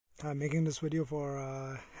I'm making this video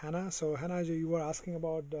for Hannah. So Hannah, you were asking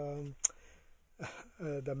about the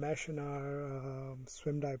mesh in our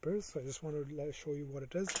swim diapers. So I just want to show you what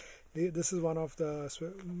it is. This is one of the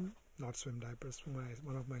not swim diapers,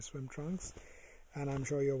 one of my swim trunks, and I'm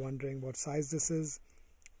sure you're wondering what size this is.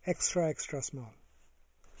 Extra small,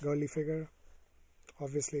 girly figure,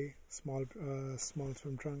 obviously small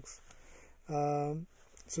swim trunks.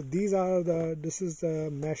 So this is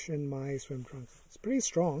the mesh in my swim trunks. It's pretty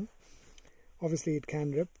strong. Obviously it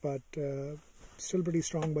can rip, but still pretty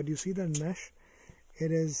strong. But you see the mesh,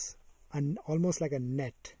 it is almost like a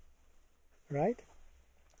net, right?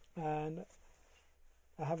 And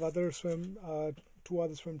I have two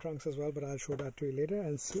other swim trunks as well, but I'll show that to you later.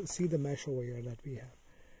 And see the mesh over here that we have.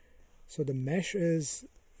 So the mesh is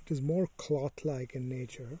more cloth-like in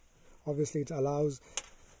nature. Obviously it allows,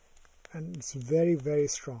 and it's very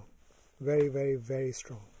strong, very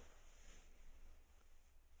strong.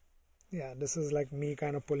 Yeah, this is like me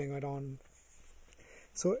kind of pulling it on.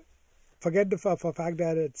 So forget the fact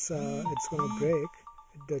that it's going to break.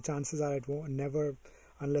 The chances are it won't, never,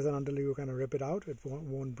 unless and until you kind of rip it out, it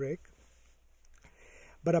won't break.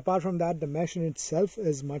 But apart from that, the mesh in itself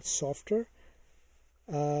is much softer,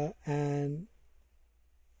 and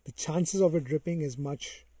the chances of it ripping is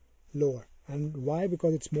much lower. And why?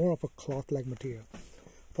 Because it's more of a cloth-like material.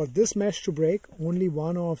 For this mesh to break, only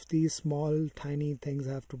one of these small tiny things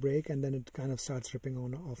have to break, and then it kind of starts ripping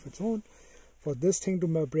off its own. For this thing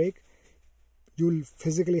to break, you'll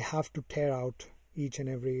physically have to tear out each and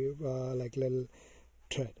every like little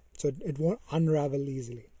thread, so it won't unravel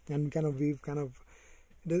easily. And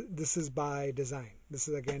this is by design. This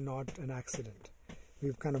is again not an accident.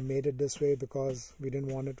 We've kind of made it this way because we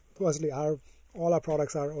didn't want it. Firstly, all our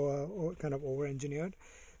products are kind of over-engineered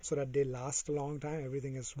so that they last a long time.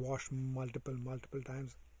 Everything is washed multiple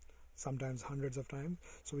times, sometimes hundreds of times.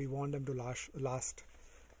 So we want them to last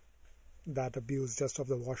that abuse just of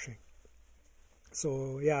the washing.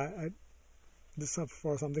 So yeah,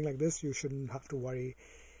 for something like this, you shouldn't have to worry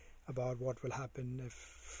about what will happen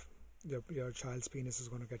if your child's penis is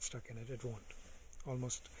going to get stuck in it. It won't,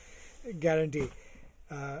 almost guarantee.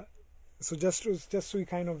 So just to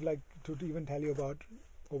kind of like to even tell you about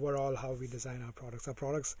overall how we design our products. Our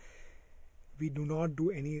products, we do not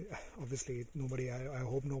do any, obviously I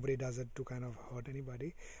hope nobody does it to kind of hurt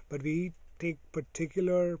anybody, but we take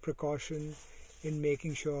particular precaution in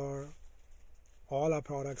making sure all our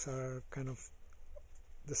products are kind of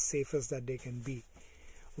the safest that they can be.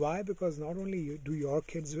 Why? Because not only do your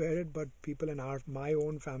kids wear it, but people in my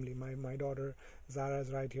own family. My daughter Zara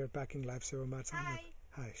is right here packing lifesaver mats.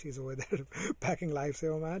 Hi, she's over there packing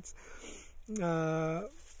lifesaver mats.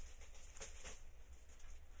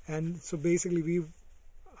 And so basically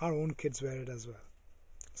our own kids wear it as well.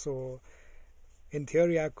 So in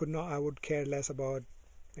theory, I would care less about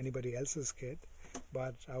anybody else's kid,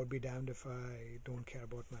 but I would be damned if I don't care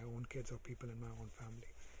about my own kids or people in my own family.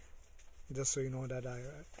 Just so you know that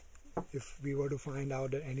if we were to find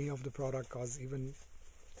out that any of the product caused even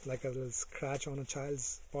like a little scratch on a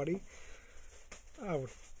child's body, I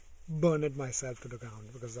would burn it myself to the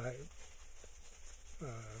ground, because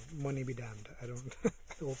money be damned. I don't. I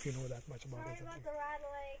hope you know that much about it. Sorry about the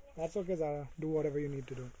rattling. That's okay, Zara. Do whatever you need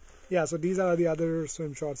to do. Yeah. So these are the other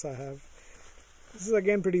swim shorts I have. This is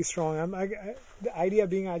again pretty strong. The idea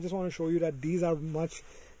being, I just want to show you that these are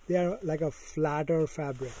they are like a flatter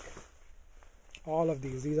fabric. All of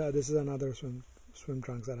this is another swim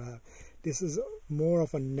trunks that I have. This is more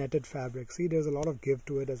of a netted fabric. See, there's a lot of give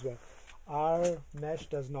to it as well. Our mesh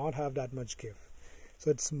does not have that much give,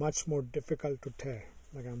 so it's much more difficult to tear.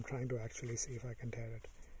 Like, I'm trying to actually see if I can tear it.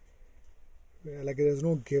 Like, there's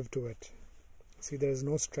no give to it. See, there's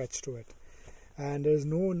no stretch to it, and there's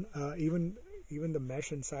no even the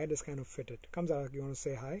mesh inside is kind of fitted. Comes out, you want to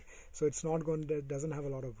say hi, so it's not going. It doesn't have a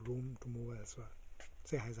lot of room to move as well.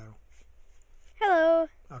 Say hi, Zara. Hello.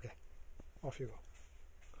 Okay, off you go.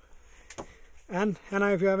 And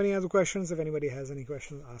Hannah, if you have any other questions, if anybody has any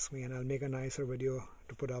questions, ask me, and I'll make a nicer video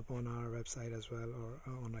to put up on our website as well, or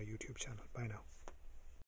on our YouTube channel. Bye now.